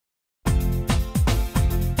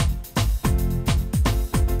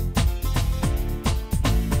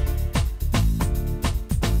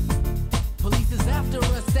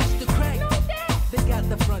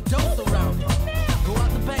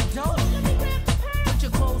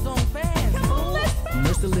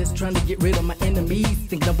trying to get rid of my enemies.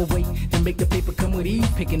 Think of a way to make the paper come with ease.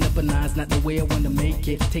 Picking up a nine's not the way I wanna make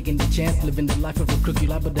it. Taking the chance, living the life of a crook, you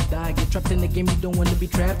liable to die. Get trapped in the game you don't wanna be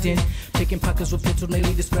trapped in. Picking pockets with pencil,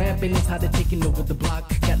 nearly the scrapping. It's how they're taking over the block.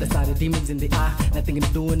 Got the side of demons in the eye. Not thinking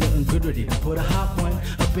of doing nothing good, ready to put a hot one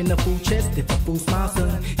up in the fool chest. If a fool smiles,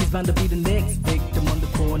 son, he's bound to be the next victim on the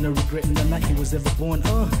corner, regretting the night he was ever born.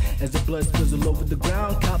 As the blood spills all over the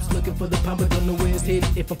ground, cops looking for the pound but don't know where it's hidden.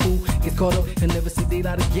 If a fool gets caught up, he'll never see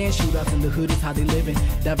daylight again. Shootouts in the hood is how they living.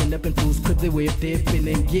 Diving up in fools, crib their way of dipping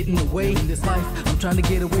and getting away in this life. I'm trying to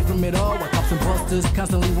get away from it all. While cops and busters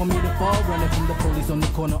constantly want me to fall. Running from the police on the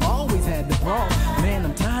corner, always had the brawl. Man,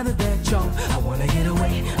 I'm tired of that, y'all. I wanna get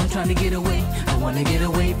away, I'm trying to get away. I wanna get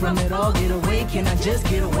away from it all, get away. Can I just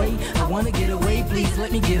get away? I wanna get away, please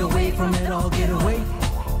let me get away from it all, get away.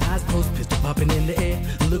 Eyes closed, pistol popping in the air.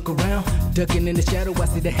 Look around, ducking in the shadow. I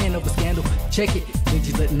see the hand of a scandal. Check it,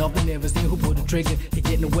 ninjas letting off. Never seen who pulled the trigger. He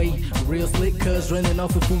getting away, real slick. Cuz running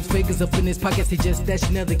off with fools' figures up in his pockets. He just stashed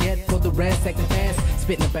another gat for the ransacking fast.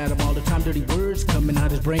 Spitting about him all the time, dirty words coming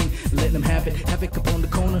out his brain. Letting him have it, havoc up on the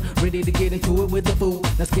corner. Ready to get into it with the fool.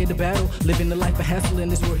 Not scared to battle, living the life of hassle in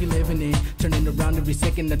this world he living in. Turning around every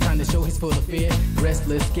second, the time to show he's full of fear.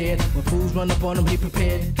 Restless, scared. When fools run up on him, he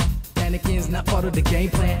prepared. Panicking is not part of the game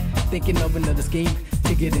plan. Thinking of another scheme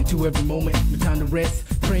to get into every moment. No time to rest,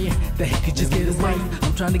 praying that he could just get away.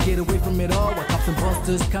 I'm trying to get away from it all. While cops and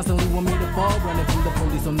busters constantly want me to fall. Running from the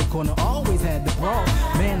police on the corner, always had the brawl.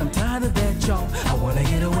 Man, I'm tired of that, y'all. I wanna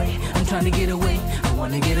get away, I'm trying to get away. I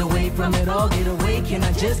wanna get away from it all, get away. Can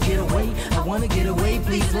I just get away? I wanna get away,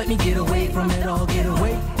 please let me get away from it all, get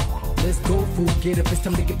away. Let's go, fool, get up, it's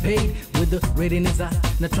time to get paid. With the red in his eye,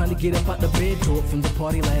 not trying to get up out the bed. Tore up from the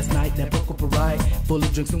party last night, that broke up a ride. Full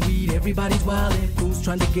of drinks and weed, everybody's wildin'. Fools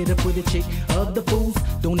trying to get up with a chick of the fools.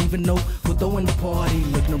 Don't even know who throwing the party.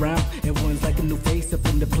 Looking around, everyone's like a new face up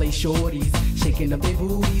in the place. Shorties, shaking up their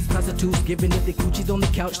booties. Prostitutes giving up their coochies on the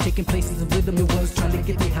couch. Taking places of rhythm, and ones trying to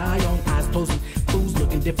get their high on. Eyes closing, fools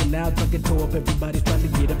looking different now. Drunk and tore up, everybody's trying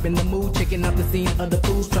to get up in the mood. Checking out the scene of the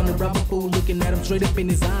fools, trying to rob a fool. Looking at him straight up in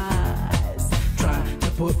his eyes. Trying to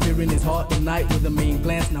put fear in his heart at night with a mean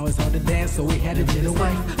glance. Now it's hard to dance, so we had to get away.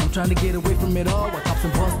 I'm trying to get away from it all. While cops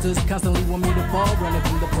and busters constantly want me to fall. Running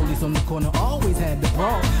from the police on the corner, always had the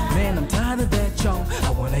brawl. Man, I'm tired of that, y'all. I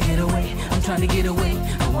wanna get away, I'm trying to get away.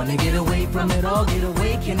 I wanna get away from it all, get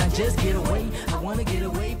away. Can I just get away? I wanna get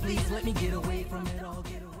away, please let me get away from it all,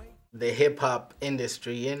 get away. The hip-hop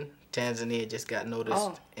industry in Tanzania just got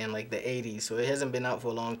noticed in like the 80s, so it hasn't been out for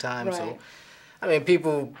a long time. Right. So I mean,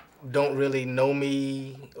 people don't really know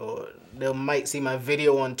me, or they might see my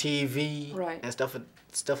video on TV and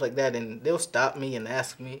stuff like that, and they'll stop me and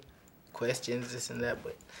ask me questions, this and that,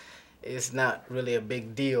 but it's not really a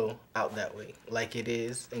big deal out that way like it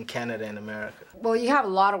is in Canada and America. Well, you have a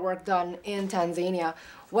lot of work done in Tanzania.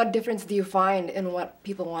 What difference do you find in what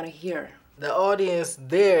people want to hear? The audience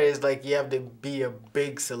there is like you have to be a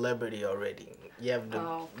big celebrity already. You have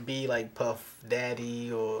to be like Puff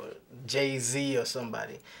Daddy or Jay-Z or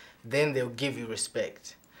somebody. Then they'll give you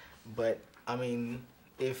respect. But, I mean,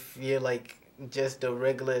 if you're like just a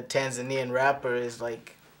regular Tanzanian rapper, it's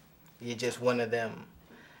like you're just one of them.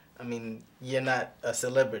 I mean, you're not a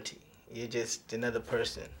celebrity. You're just another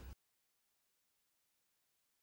person.